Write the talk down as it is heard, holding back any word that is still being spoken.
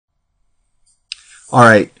All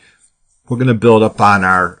right, we're going to build up on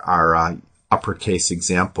our uppercase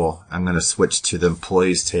example. I'm going to switch to the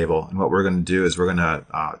employees table. And what we're going to do is we're going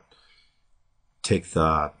to take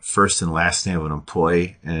the first and last name of an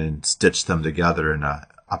employee and stitch them together in a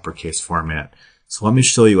uppercase format. So let me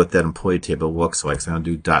show you what that employee table looks like. So I'm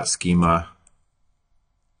going to do .schema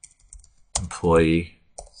employee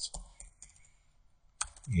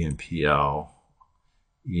EMPLOY.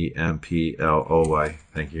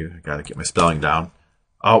 Thank you. I got to get my spelling down.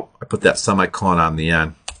 Oh, I put that semicolon on the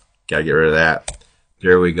end. Got to get rid of that.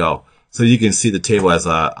 There we go. So you can see the table has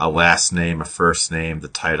a last name, a first name, the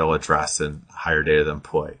title, address, and hire date of the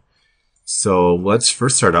employee. So let's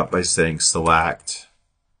first start out by saying select,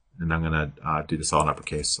 and I'm going to do this all in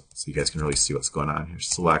uppercase so you guys can really see what's going on here.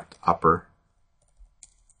 Select upper,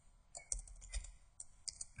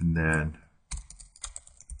 and then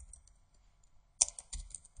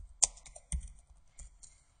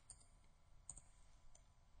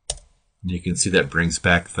you can see that brings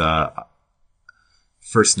back the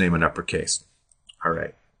first name in uppercase. All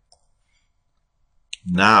right.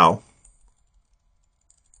 Now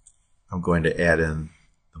I'm going to add in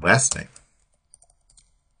the last name.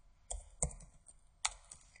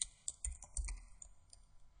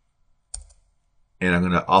 And I'm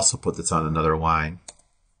going to also put this on another line.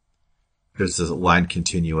 There's this line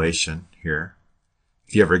continuation here.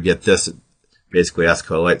 If you ever get this, it basically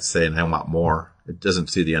SQL saying I want more. It doesn't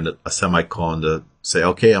see the end of a semicolon to say,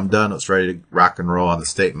 okay, I'm done. It's ready to rock and roll on the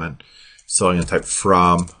statement. So I'm going to type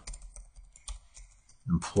from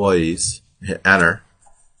employees, hit enter.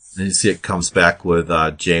 And you see it comes back with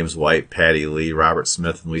James White, Patty Lee, Robert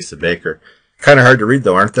Smith, and Lisa Baker. Kind of hard to read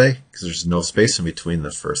though, aren't they? Because there's no space in between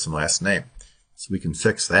the first and last name. So we can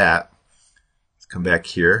fix that. Let's come back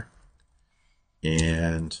here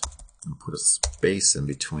and put a space in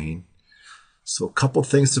between. So a couple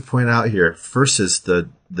things to point out here. First is the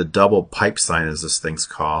double pipe sign, as this thing's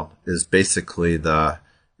called, is basically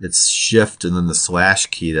it's shift and then the slash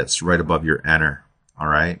key that's right above your enter. All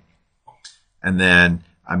right. And then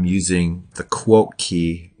I'm using the quote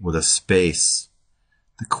key with a space.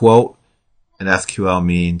 The quote in SQL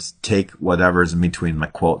means take whatever's in between my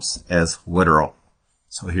quotes as literal.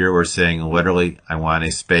 So here we're saying literally I want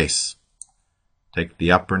a space. Take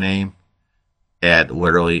the upper name, add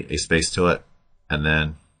literally a space to it, and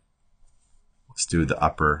then let's do the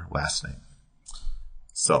upper last name.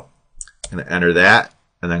 So I'm going to enter that,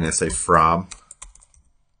 and then I'm going to say from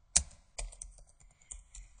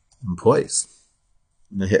employees.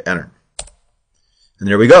 And then hit enter. And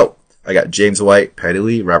there we go. I got James White, Patty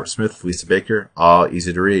Lee, Robert Smith, Lisa Baker, all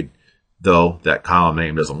easy to read, though that column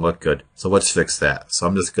name doesn't look good. So let's fix that. So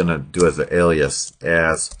I'm just going to do as an alias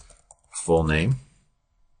as full name.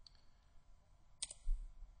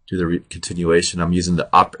 Do the continuation. I'm using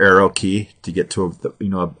the up arrow key to get to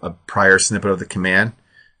a prior snippet of the command,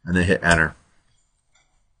 and then hit enter.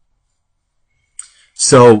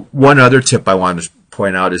 So one other tip I wanted to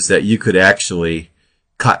point out is that you could actually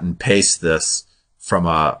cut and paste this from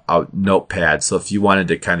a notepad. So if you wanted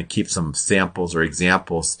to kind of keep some samples or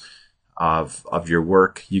examples of your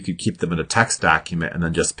work, you could keep them in a text document and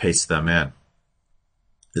then just paste them in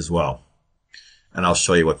as well. And I'll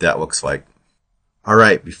show you what that looks like. All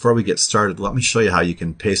right, before we get started, let me show you how you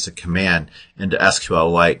can paste a command into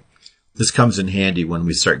SQLite. This comes in handy when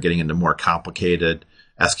we start getting into more complicated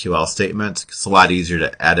SQL statements. It's a lot easier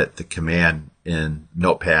to edit the command in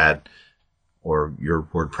Notepad or your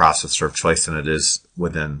word processor of choice than it is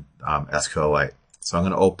within SQLite. So I'm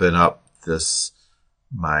going to open up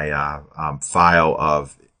my file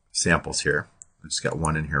of samples here. I just got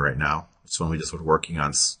one in here right now. It's one we just were working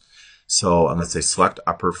on. So I'm going to say select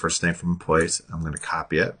upper first name from employees. I'm going to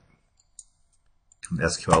copy it. Come to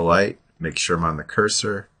SQLite, make sure I'm on the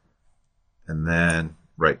cursor, and then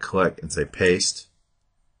right click and say paste.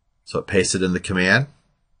 So it pasted in the command.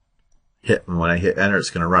 And when I hit enter, it's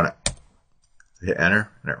going to run it. Hit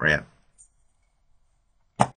enter, and it ran.